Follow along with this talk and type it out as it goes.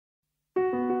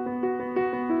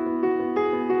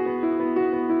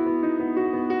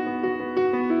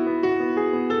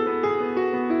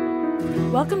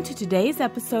Welcome to today's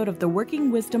episode of the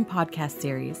Working Wisdom podcast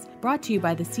series, brought to you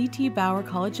by the C.T. Bauer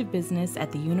College of Business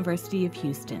at the University of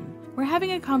Houston. We're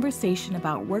having a conversation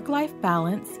about work-life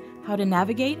balance, how to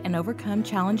navigate and overcome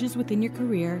challenges within your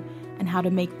career, and how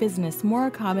to make business more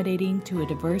accommodating to a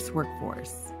diverse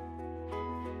workforce.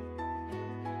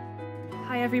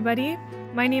 Hi, everybody.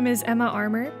 My name is Emma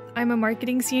Armer. I'm a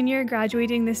marketing senior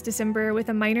graduating this December with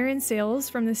a minor in sales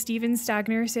from the Steven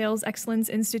Stagner Sales Excellence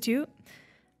Institute.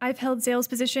 I've held sales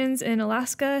positions in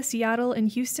Alaska, Seattle, and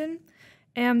Houston.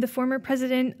 I am the former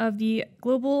president of the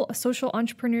global social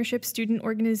entrepreneurship student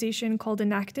organization called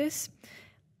Enactus.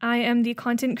 I am the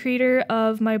content creator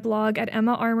of my blog at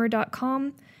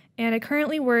emmaarmer.com, and I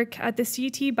currently work at the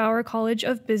C.T. Bauer College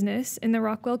of Business in the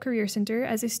Rockwell Career Center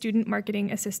as a student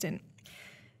marketing assistant.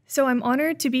 So I'm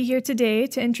honored to be here today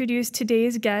to introduce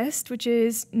today's guest, which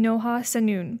is Noha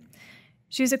Sahnoune.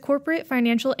 She's a corporate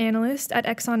financial analyst at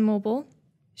ExxonMobil.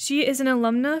 She is an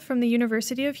alumna from the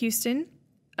University of Houston.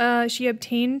 She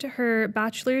obtained her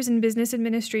bachelor's in business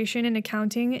administration and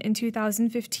accounting in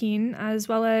 2015, as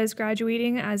well as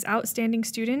graduating as outstanding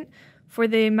student for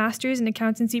the master's in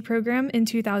accountancy program in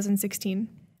 2016.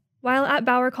 While at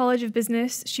Bauer College of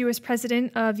Business, she was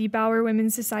president of the Bauer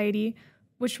Women's Society,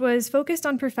 which was focused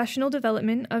on professional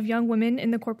development of young women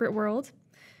in the corporate world.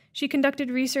 She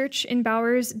conducted research in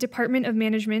Bauer's Department of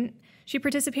Management. She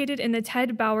participated in the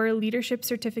Ted Bauer Leadership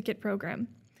Certificate Program.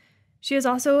 She has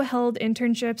also held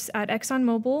internships at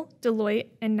ExxonMobil, Deloitte,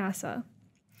 and NASA.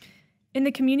 In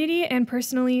the community and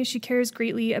personally, she cares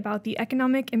greatly about the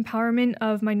economic empowerment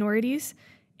of minorities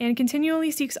and continually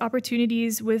seeks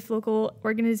opportunities with local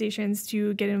organizations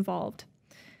to get involved.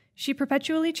 She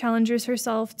perpetually challenges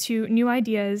herself to new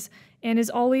ideas and is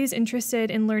always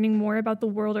interested in learning more about the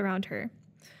world around her.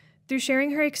 Through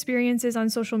sharing her experiences on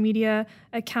social media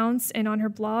accounts and on her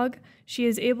blog, she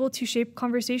is able to shape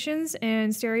conversations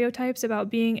and stereotypes about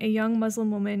being a young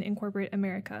Muslim woman in corporate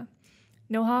America.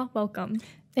 Noha, welcome.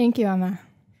 Thank you, Emma.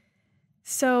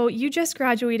 So you just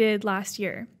graduated last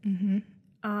year.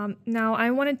 Mm-hmm. Now,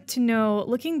 I wanted to know,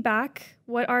 looking back,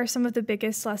 what are some of the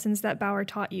biggest lessons that Bauer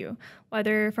taught you,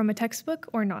 whether from a textbook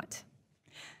or not?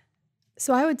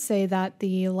 So I would say that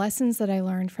the lessons that I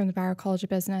learned from the Bauer College of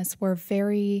Business were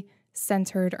very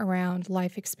centered around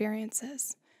life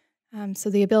experiences. So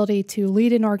the ability to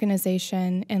lead an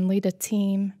organization and lead a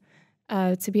team,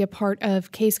 to be a part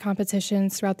of case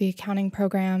competitions throughout the accounting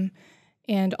program,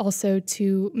 and also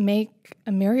to make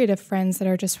a myriad of friends that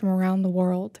are just from around the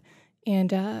world,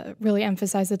 and really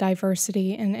emphasize the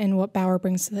diversity and what Bauer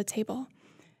brings to the table.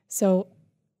 So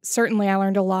certainly I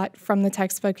learned a lot from the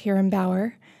textbook here in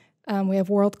Bauer. We have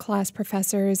world-class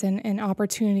professors and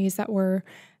opportunities that were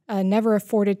never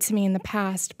afforded to me in the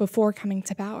past before coming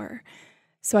to Bauer.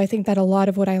 So I think that a lot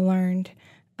of what I learned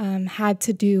had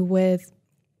to do with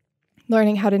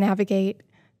learning how to navigate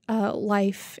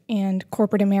life and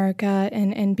corporate America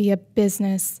and be a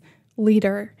business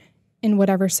leader in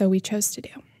whatever so we chose to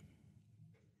do.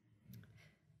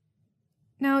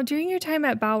 Now, during your time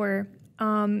at Bauer,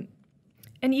 and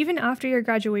even after your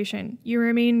graduation, you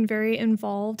remain very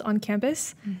involved on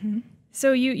campus. Mm-hmm.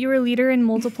 So you were a leader in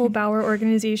multiple Bauer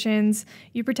organizations.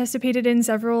 You participated in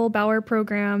several Bauer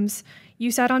programs.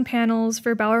 You sat on panels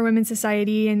for Bauer Women's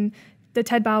Society and the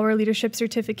Ted Bauer Leadership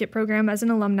Certificate Program as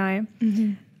an alumni.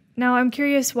 Mm-hmm. Now, I'm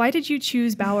curious, why did you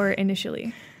choose Bauer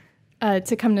initially?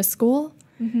 To come to school?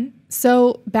 Mm-hmm.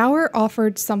 So Bauer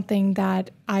offered something that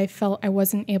I felt I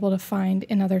wasn't able to find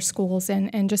in other schools.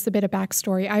 And just a bit of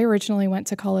backstory, I originally went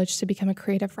to college to become a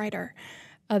creative writer.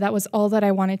 That was all that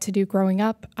I wanted to do growing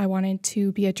up. I wanted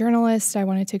to be a journalist. I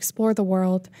wanted to explore the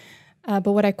world. But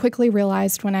what I quickly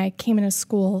realized when I came into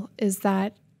school is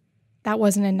that that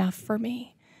wasn't enough for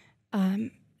me.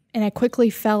 And I quickly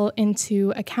fell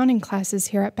into accounting classes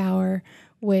here at Bauer,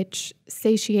 which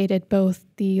satiated both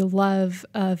the love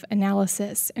of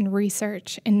analysis and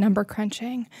research and number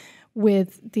crunching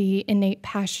with the innate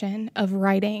passion of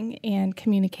writing and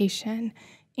communication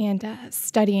and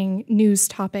studying news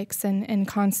topics and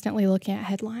constantly looking at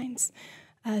headlines.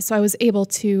 So I was able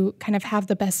to kind of have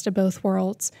the best of both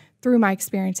worlds through my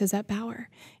experiences at Bauer.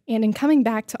 And in coming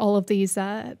back to all of these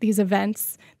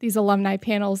events, these alumni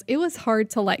panels, it was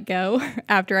hard to let go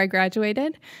after I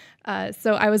graduated.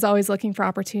 So I was always looking for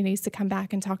opportunities to come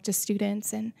back and talk to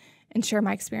students and share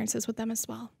my experiences with them as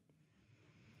well.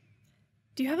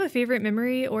 Do you have a favorite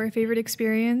memory or a favorite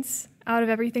experience out of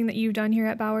everything that you've done here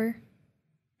at Bauer?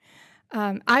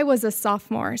 I was a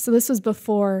sophomore, so this was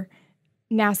before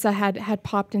NASA had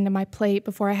popped into my plate,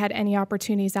 before I had any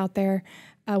opportunities out there.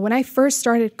 When I first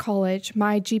started college,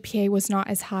 my GPA was not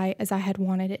as high as I had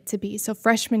wanted it to be. So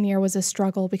freshman year was a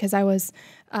struggle because I was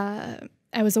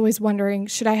I was always wondering,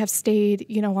 should I have stayed,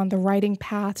 on the writing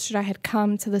path? Should I have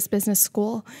come to this business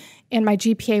school? And my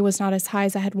GPA was not as high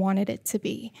as I had wanted it to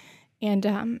be.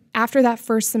 And after that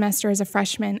first semester as a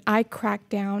freshman, I cracked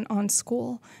down on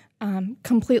school,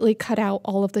 completely cut out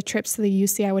all of the trips to the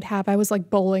UC I would have. I was like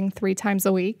bowling 3 times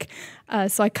a week.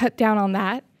 So I cut down on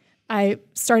that. I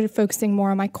started focusing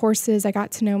more on my courses. I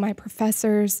got to know my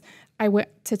professors. I went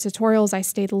to tutorials. I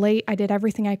stayed late. I did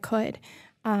everything I could.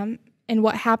 And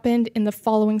what happened in the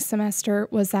following semester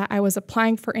was that I was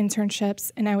applying for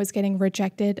internships and I was getting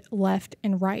rejected left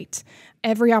and right.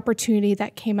 Every opportunity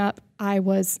that came up, I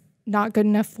was not good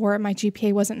enough for it. My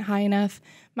GPA wasn't high enough.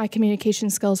 My communication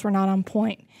skills were not on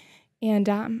point. And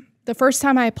the first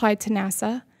time I applied to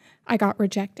NASA, I got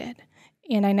rejected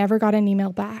and I never got an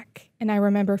email back. And I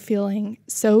remember feeling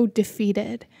so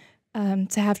defeated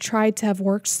to have tried to have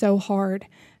worked so hard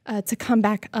to come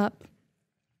back up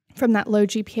from that low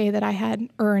GPA that I had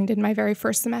earned in my very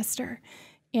first semester.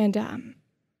 And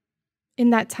in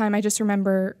that time, I just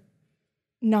remember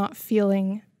not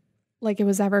feeling like it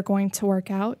was ever going to work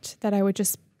out, that I would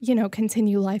just,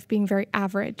 continue life being very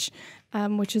average,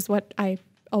 which is what I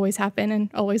always have been and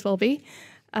always will be.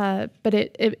 But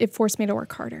it forced me to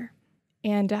work harder.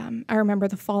 And I remember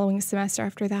the following semester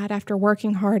after that, after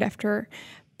working hard, after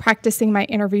practicing my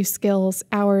interview skills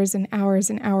hours and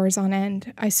hours and hours on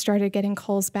end, I started getting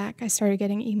calls back. I started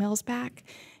getting emails back.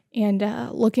 And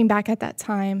looking back at that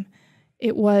time,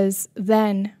 it was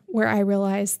then where I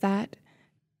realized that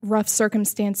rough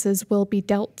circumstances will be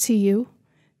dealt to you,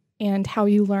 and how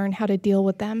you learn how to deal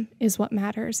with them is what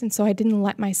matters. And so I didn't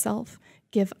let myself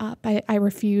give up. I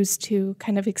refused to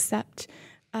kind of accept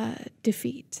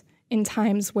defeat in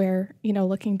times where,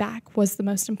 looking back was the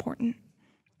most important.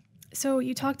 So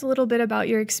you talked a little bit about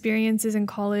your experiences in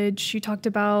college. You talked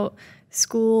about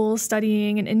school,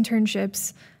 studying, and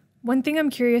internships. One thing I'm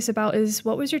curious about is,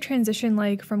 what was your transition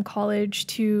like from college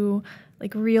to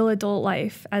like real adult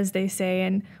life, as they say,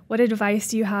 and what advice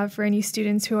do you have for any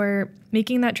students who are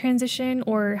making that transition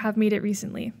or have made it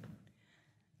recently?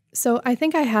 So I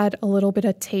think I had a little bit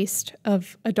of taste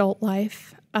of adult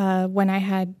life when I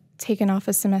had taken off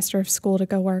a semester of school to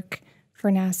go work for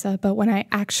NASA. But when I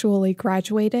actually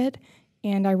graduated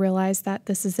and I realized that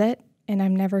this is it, and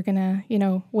I'm never gonna,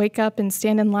 wake up and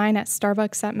stand in line at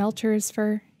Starbucks at Melcher's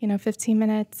for, 15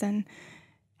 minutes and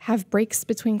have breaks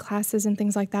between classes and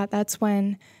things like that, that's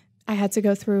when I had to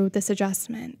go through this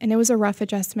adjustment. And it was a rough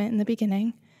adjustment in the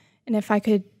beginning. And if I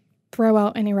could throw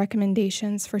out any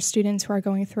recommendations for students who are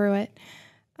going through it,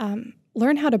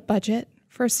 learn how to budget.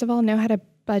 First of all, know how to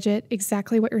budget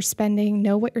exactly what you're spending,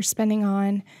 know what you're spending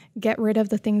on, get rid of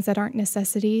the things that aren't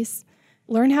necessities.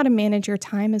 Learn how to manage your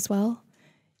time as well.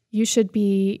 You should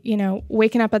be,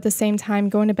 waking up at the same time,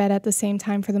 going to bed at the same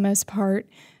time for the most part.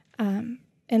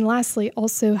 And lastly,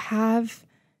 also have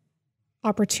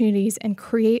opportunities and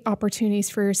create opportunities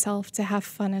for yourself to have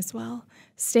fun as well.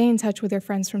 Stay in touch with your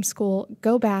friends from school.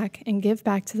 Go back and give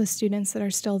back to the students that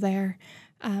are still there.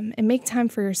 And make time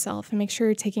for yourself and make sure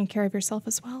you're taking care of yourself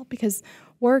as well, because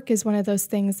work is one of those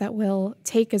things that will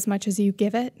take as much as you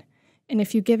give it. And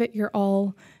if you give it your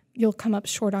all, you'll come up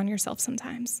short on yourself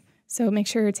sometimes. So make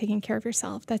sure you're taking care of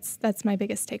yourself. That's my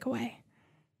biggest takeaway.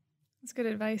 That's good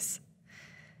advice.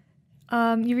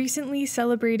 You recently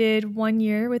celebrated 1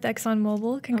 year with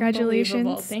ExxonMobil.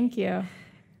 Congratulations. Thank you.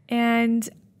 And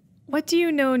what do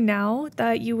you know now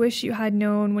that you wish you had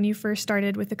known when you first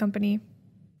started with the company?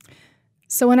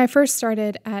 So when I first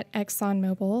started at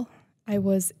ExxonMobil, I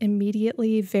was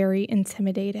immediately very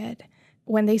intimidated.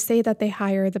 When they say that they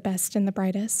hire the best and the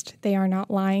brightest, they are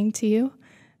not lying to you.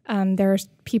 There are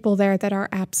people there that are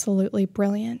absolutely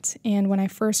brilliant. And when I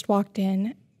first walked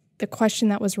in, the question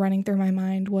that was running through my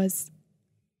mind was,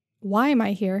 why am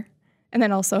I here? And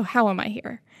then also, how am I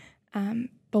here?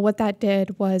 But what that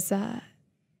did was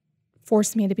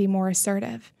force me to be more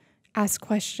assertive, ask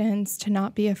questions, to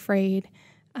not be afraid,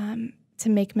 to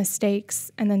make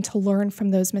mistakes, and then to learn from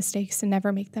those mistakes and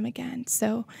never make them again.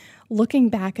 So looking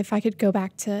back, if I could go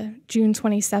back to June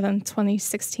 27,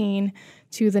 2016,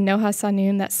 to the Noha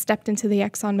Sahnoune that stepped into the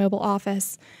ExxonMobil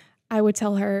office, I would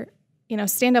tell her,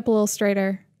 stand up a little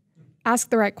straighter, ask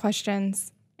the right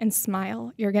questions, and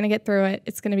smile. You're going to get through it.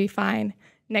 It's going to be fine.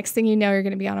 Next thing you know, you're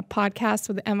going to be on a podcast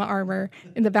with Emma Armer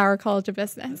in the Bauer College of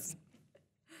Business.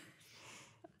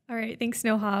 All right, thanks,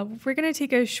 Noha. We're going to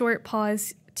take a short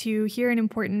pause to hear an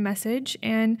important message,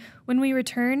 and when we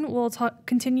return, we'll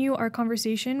continue our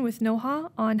conversation with Noha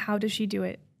on how does she do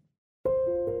it.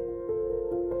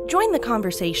 Join the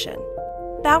conversation.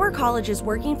 Bauer College's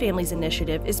Working Families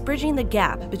Initiative is bridging the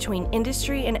gap between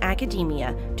industry and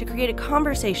academia to create a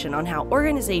conversation on how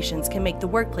organizations can make the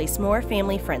workplace more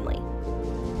family-friendly.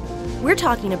 We're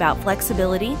talking about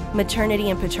flexibility, maternity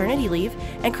and paternity leave,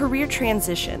 and career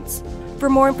transitions. For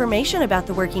more information about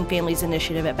the Working Families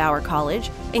Initiative at Bauer College,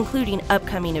 including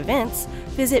upcoming events,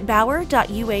 visit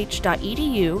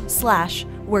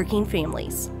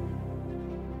bauer.uh.edu/workingfamilies.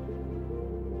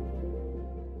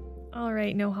 All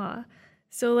right, Noha.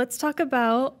 So let's talk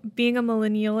about being a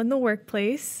millennial in the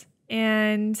workplace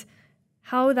and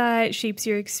how that shapes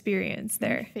your experience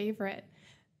there. My favorite.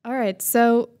 All right,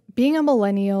 so being a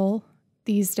millennial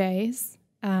these days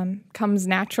comes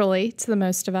naturally to the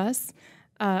most of us.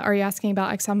 Are you asking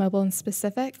about ExxonMobil in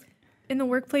specific? In the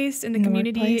workplace, in the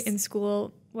community, in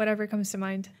school, whatever comes to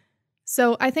mind.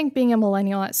 So I think being a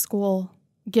millennial at school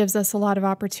gives us a lot of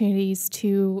opportunities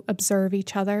to observe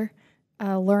each other,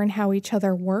 learn how each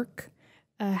other work,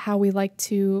 how we like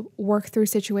to work through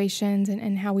situations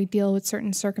and how we deal with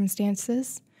certain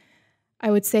circumstances.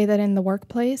 I would say that in the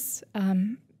workplace,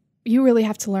 you really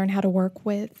have to learn how to work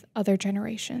with other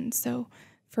generations. So,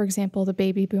 for example, the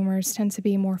baby boomers tend to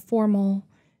be more formal.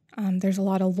 There's a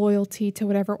lot of loyalty to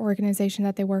whatever organization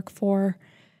that they work for.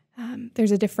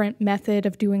 There's a different method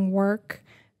of doing work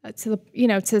to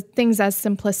things as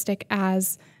simplistic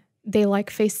as they like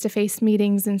face-to-face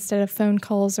meetings instead of phone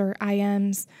calls or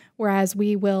IMs, whereas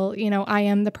we will,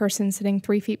 IM the person sitting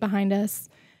 3 feet behind us.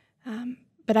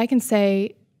 But I can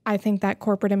say I think that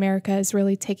corporate America is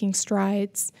really taking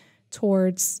strides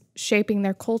towards shaping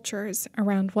their cultures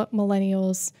around what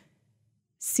millennials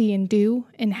see and do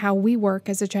and how we work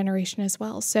as a generation as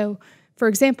well. So, for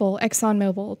example,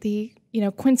 ExxonMobil, the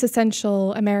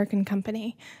quintessential American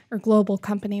company, or global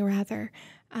company rather,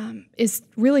 is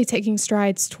really taking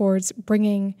strides towards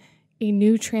bringing a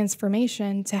new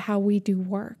transformation to how we do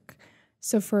work.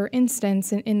 So for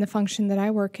instance, in the function that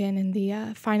I work in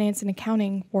the finance and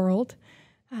accounting world,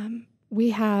 we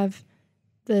have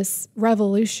this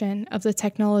revolution of the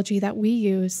technology that we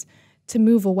use to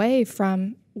move away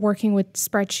from working with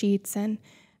spreadsheets and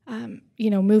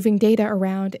moving data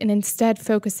around, and instead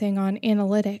focusing on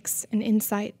analytics and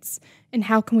insights and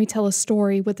how can we tell a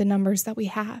story with the numbers that we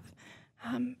have.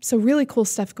 So really cool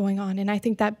stuff going on. And I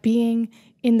think that being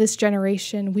in this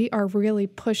generation, we are really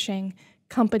pushing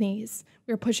companies.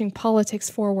 We're pushing politics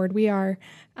forward. We are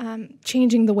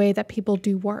changing the way that people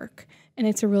do work. And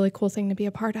it's a really cool thing to be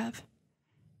a part of.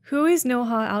 Who is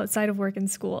Noha outside of work and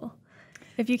school?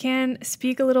 If you can,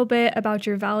 speak a little bit about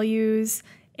your values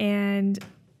and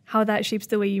how that shapes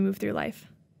the way you move through life.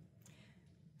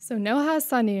 So Noha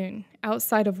Sahnoune,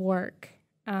 outside of work.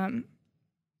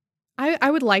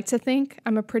 I would like to think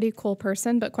I'm a pretty cool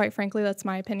person, but quite frankly, that's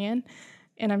my opinion.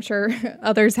 And I'm sure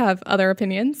others have other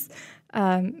opinions.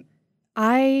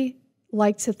 I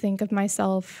like to think of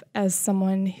myself as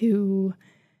someone who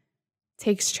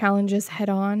takes challenges head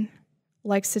on,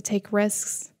 likes to take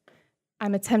risks.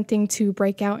 I'm attempting to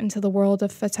break out into the world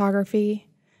of photography.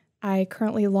 I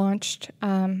currently launched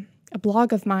a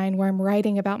blog of mine where I'm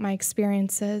writing about my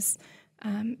experiences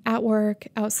at work,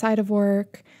 outside of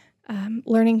work,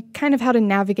 learning kind of how to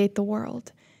navigate the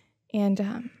world.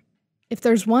 And if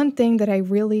there's one thing that I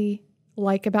really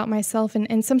like about myself,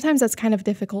 and sometimes that's kind of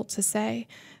difficult to say,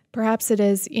 perhaps it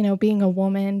is, being a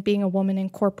woman in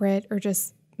corporate, or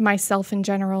just myself in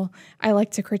general. I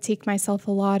like to critique myself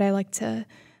a lot. I like to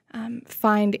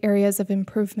find areas of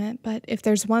improvement. But if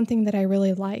there's one thing that I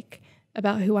really like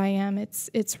about who I am,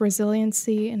 it's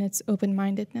resiliency and it's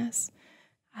open-mindedness.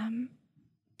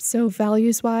 So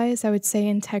values-wise, I would say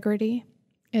integrity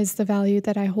is the value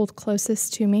that I hold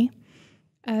closest to me.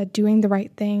 Doing the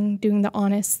right thing, doing the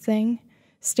honest thing,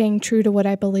 staying true to what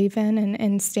I believe in,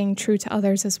 and staying true to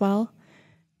others as well.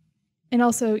 And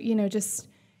also, just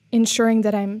ensuring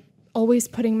that I'm always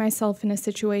putting myself in a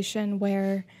situation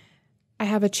where I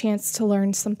have a chance to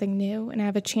learn something new and I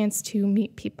have a chance to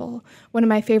meet people. One of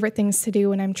my favorite things to do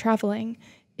when I'm traveling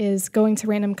is going to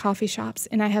random coffee shops,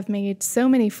 and I have made so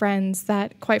many friends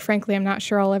that, quite frankly, I'm not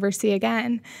sure I'll ever see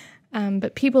again.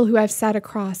 But people who I've sat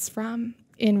across from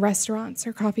in restaurants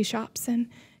or coffee shops and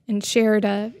shared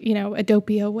a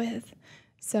doppio with.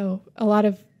 So a lot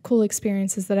of cool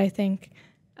experiences that I think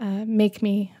make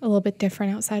me a little bit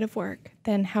different outside of work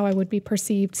than how I would be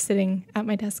perceived sitting at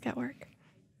my desk at work.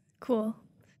 Cool.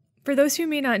 For those who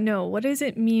may not know, what does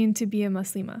it mean to be a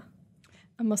Muslimah?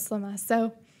 A Muslimah.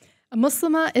 So a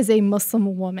Muslimah is a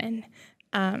Muslim woman,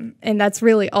 and that's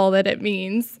really all that it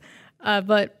means.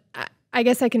 But I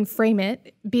guess I can frame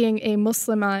it, being a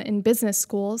Muslimah in business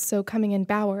school, so coming in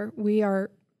Bauer, we are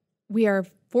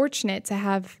fortunate to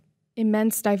have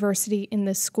immense diversity in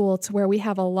this school to where we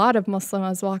have a lot of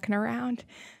Muslimas walking around.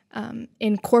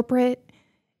 In corporate,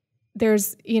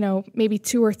 there's, maybe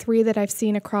 2 or 3 that I've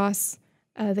seen across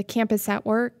the campus at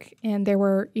work, and there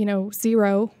were,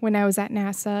 0 when I was at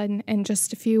NASA and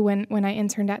just a few when I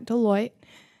interned at Deloitte.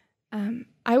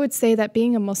 I would say that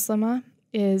being a Muslimah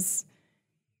is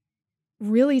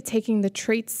really taking the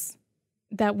traits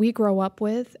that we grow up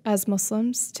with as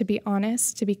Muslims, to be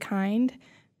honest, to be kind,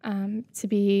 to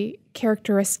be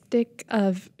characteristic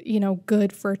of,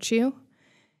 good virtue.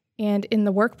 And in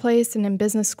the workplace and in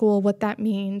business school, what that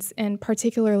means, and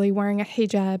particularly wearing a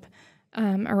hijab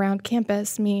around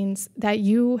campus, means that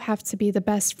you have to be the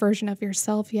best version of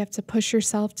yourself. You have to push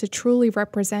yourself to truly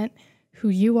represent who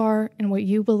you are and what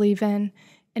you believe in,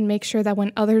 and make sure that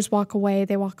when others walk away,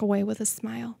 they walk away with a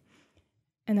smile.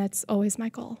 And that's always my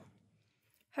goal.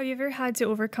 Have you ever had to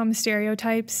overcome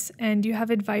stereotypes, and do you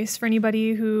have advice for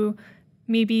anybody who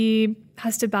maybe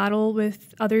has to battle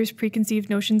with others' preconceived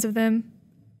notions of them?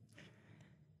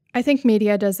 I think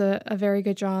media does a very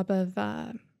good job of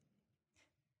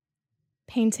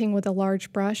painting with a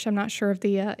large brush. I'm not sure of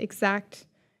the exact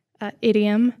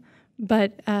idiom,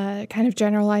 but kind of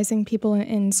generalizing people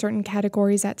in certain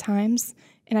categories at times.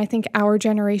 And I think our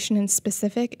generation in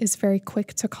specific is very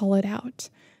quick to call it out.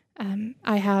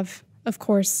 I have, of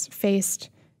course, faced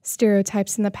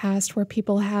stereotypes in the past where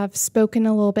people have spoken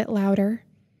a little bit louder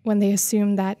when they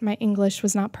assumed that my English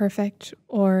was not perfect,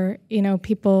 or,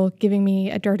 people giving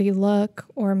me a dirty look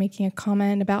or making a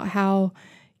comment about how,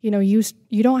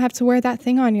 you don't have to wear that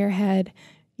thing on your head.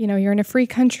 You're in a free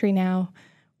country now,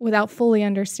 without fully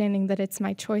understanding that it's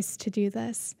my choice to do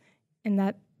this, and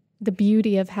that the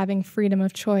beauty of having freedom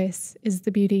of choice is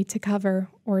the beauty to cover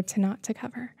or to not to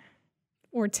cover.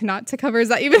 Or to not to cover, is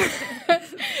that even?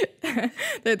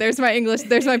 There's my English.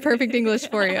 There's my perfect English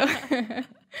for you.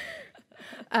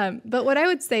 But what I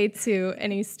would say to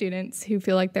any students who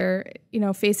feel like they're,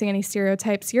 facing any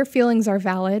stereotypes, your feelings are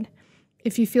valid.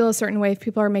 If you feel a certain way, if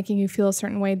people are making you feel a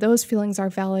certain way, those feelings are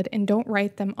valid, and don't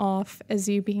write them off as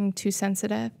you being too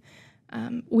sensitive.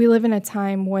 We live in a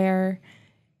time where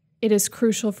it is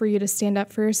crucial for you to stand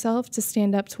up for yourself, to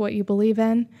stand up to what you believe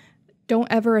in. Don't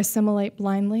ever assimilate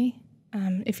blindly.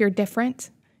 If you're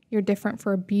different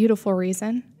for a beautiful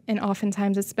reason, and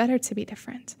oftentimes it's better to be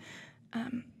different.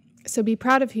 So be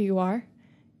proud of who you are,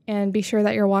 and be sure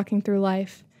that you're walking through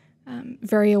life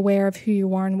very aware of who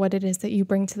you are and what it is that you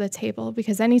bring to the table.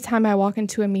 Because anytime I walk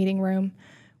into a meeting room,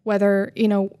 whether,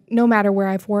 no matter where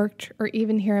I've worked or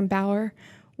even here in Bauer,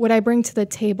 what I bring to the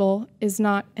table is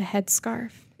not a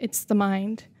headscarf. It's the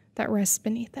mind that rests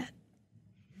beneath it.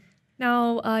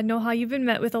 Now, Noha, you've been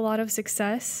met with a lot of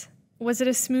success. Was it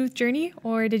a smooth journey,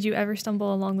 or did you ever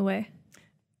stumble along the way?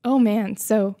 Oh, man.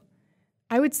 So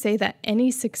I would say that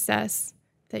any success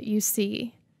that you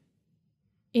see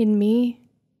in me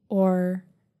or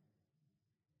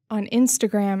on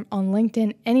Instagram, on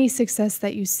LinkedIn, any success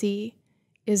that you see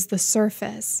is the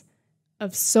surface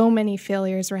of so many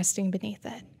failures resting beneath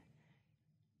it.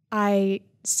 I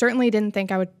certainly didn't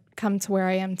think I would come to where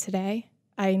I am today.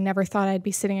 I never thought I'd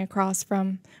be sitting across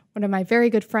from one of my very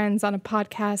good friends on a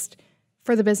podcast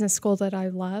for the business school that I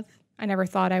love. I never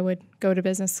thought I would go to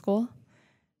business school.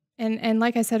 And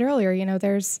like I said earlier,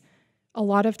 there's a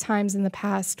lot of times in the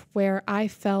past where I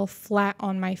fell flat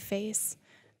on my face.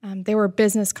 There were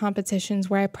business competitions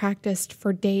where I practiced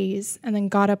for days and then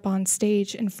got up on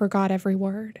stage and forgot every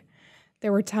word.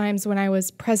 There were times when I was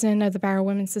president of the Bauer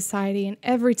Women's Society, and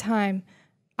every time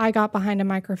I got behind a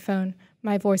microphone,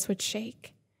 my voice would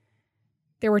shake.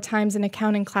 There were times in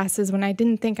accounting classes when I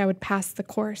didn't think I would pass the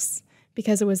course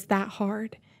because it was that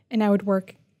hard, and I would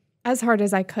work as hard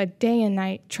as I could day and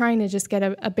night trying to just get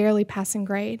a barely passing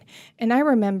grade. And I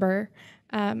remember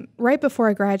right before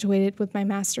I graduated with my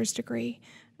master's degree,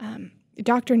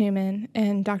 Dr. Newman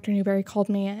and Dr. Newberry called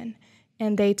me in,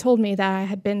 and they told me that I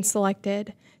had been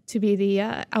selected to be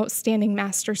the outstanding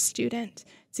master's student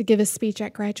to give a speech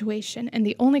at graduation. And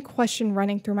the only question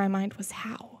running through my mind was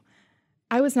how.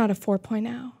 I was not a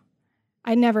 4.0.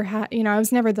 I never had, I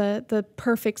was never the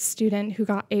perfect student who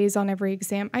got A's on every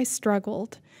exam. I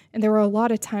struggled, and there were a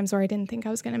lot of times where I didn't think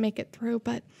I was going to make it through.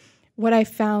 But what I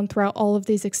found throughout all of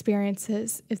these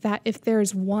experiences is that if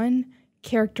there's one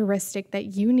characteristic that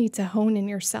you need to hone in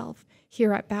yourself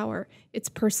here at Bauer, it's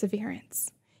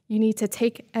perseverance. You need to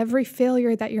take every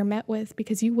failure that you're met with,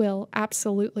 because you will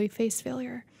absolutely face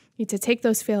failure. You need to take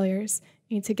those failures,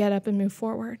 you need to get up and move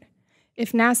forward.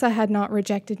 If NASA had not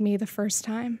rejected me the first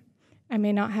time, I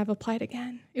may not have applied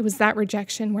again. It was that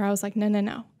rejection where I was like,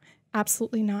 no,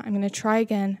 absolutely not. I'm going to try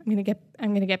again. I'm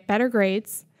going to get better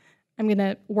grades. I'm going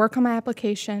to work on my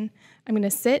application. I'm going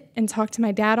to sit and talk to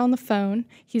my dad on the phone.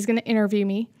 He's going to interview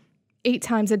me 8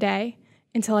 times a day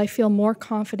until I feel more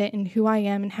confident in who I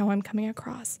am and how I'm coming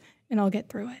across, and I'll get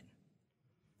through it.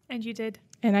 And you did.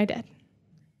 And I did.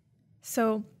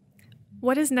 So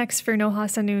what is next for Noha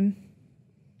Sahnoune?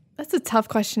 That's a tough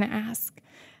question to ask.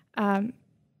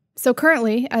 So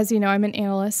currently, as you know, I'm an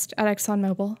analyst at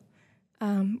ExxonMobil.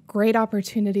 Great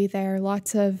opportunity there,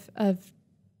 lots of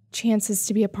chances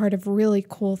to be a part of really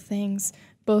cool things,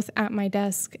 both at my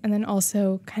desk and then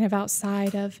also kind of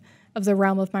outside of the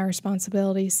realm of my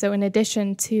responsibilities. So in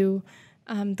addition to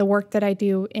the work that I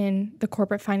do in the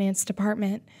corporate finance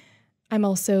department, I'm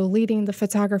also leading the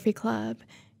photography club,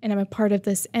 and I'm a part of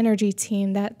this energy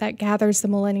team that gathers the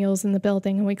millennials in the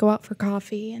building, and we go out for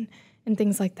coffee and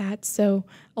things like that. So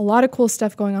a lot of cool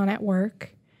stuff going on at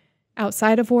work.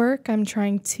 Outside of work, I'm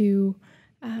trying to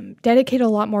dedicate a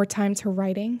lot more time to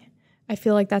writing. I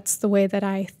feel like that's the way that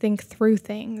I think through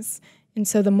things. And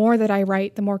so the more that I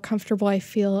write, the more comfortable I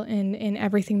feel in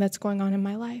everything that's going on in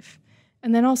my life.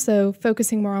 And then also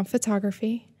focusing more on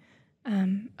photography,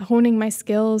 honing my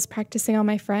skills, practicing on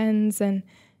my friends,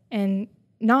 and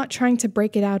not trying to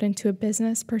break it out into a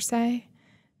business per se,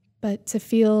 but to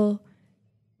feel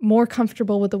more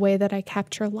comfortable with the way that I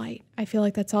capture light. I feel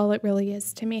like that's all it really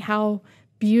is to me. How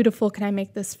beautiful can I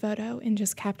make this photo in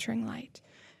just capturing light?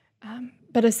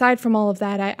 But aside from all of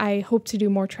that, I hope to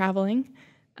do more traveling.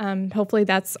 Hopefully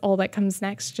that's all that comes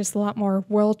next, just a lot more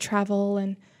world travel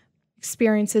and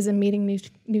experiences and meeting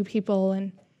new people,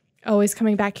 and always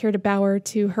coming back here to Bauer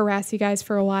to harass you guys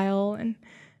for a while and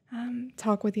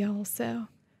talk with y'all. So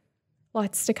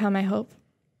lots to come, I hope.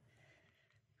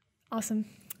 Awesome.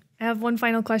 I have one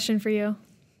final question for you.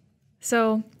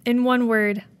 So in one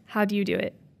word, how do you do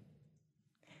it?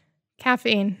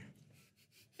 Caffeine.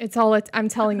 It's all I'm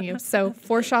telling you. So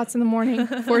 4 shots in the morning,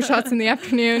 4 shots in the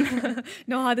afternoon.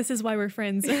 Noha, this is why we're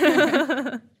friends.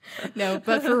 No,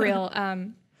 but for real,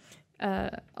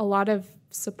 a lot of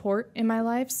support in my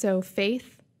life. So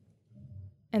faith,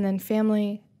 and then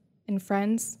family and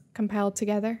friends compiled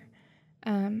together.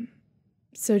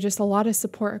 So just a lot of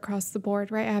support across the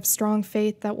board, right? I have strong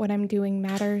faith that what I'm doing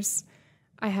matters.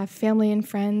 I have family and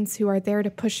friends who are there to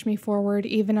push me forward,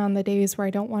 even on the days where I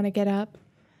don't want to get up.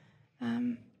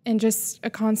 And just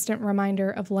a constant reminder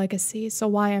of legacy, so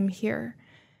why I'm here.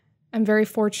 I'm very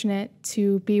fortunate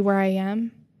to be where I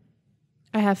am.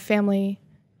 I have family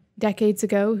decades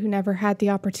ago who never had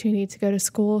the opportunity to go to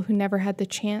school, who never had the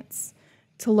chance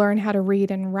to learn how to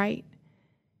read and write.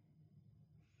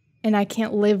 And I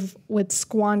can't live with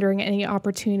squandering any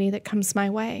opportunity that comes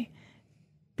my way,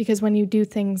 because when you do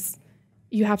things,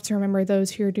 you have to remember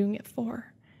those who you're doing it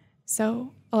for.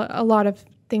 So a lot of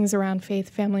things around faith,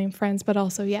 family, and friends, but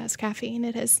also, yes, caffeine.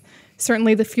 It is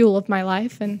certainly the fuel of my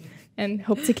life, and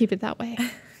hope to keep it that way.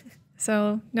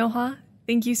 So, Noha,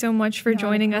 thank you so much for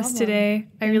joining us today.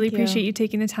 I really appreciate you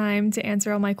taking the time to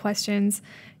answer all my questions.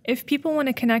 If people want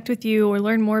to connect with you or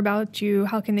learn more about you,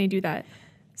 how can they do that?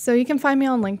 So you can find me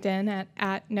on LinkedIn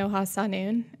at Noha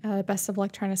Sahnoune. Best of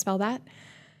luck trying to spell that.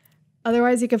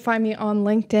 Otherwise, you can find me on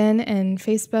LinkedIn and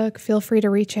Facebook. Feel free to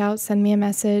reach out, send me a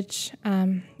message.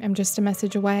 I'm just a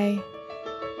message away.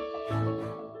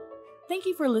 Thank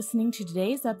you for listening to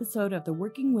today's episode of the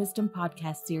Working Wisdom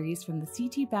podcast series from the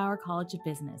CT Bauer College of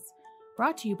Business,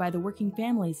 brought to you by the Working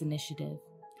Families Initiative.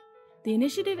 The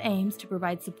initiative aims to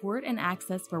provide support and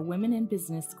access for women in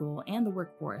business school and the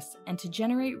workforce, and to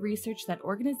generate research that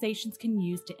organizations can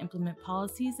use to implement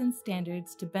policies and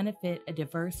standards to benefit a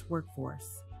diverse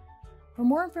workforce. For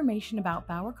more information about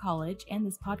Bauer College and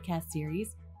this podcast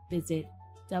series, visit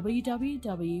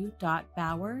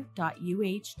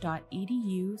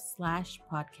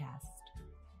www.bauer.uh.edu/podcast.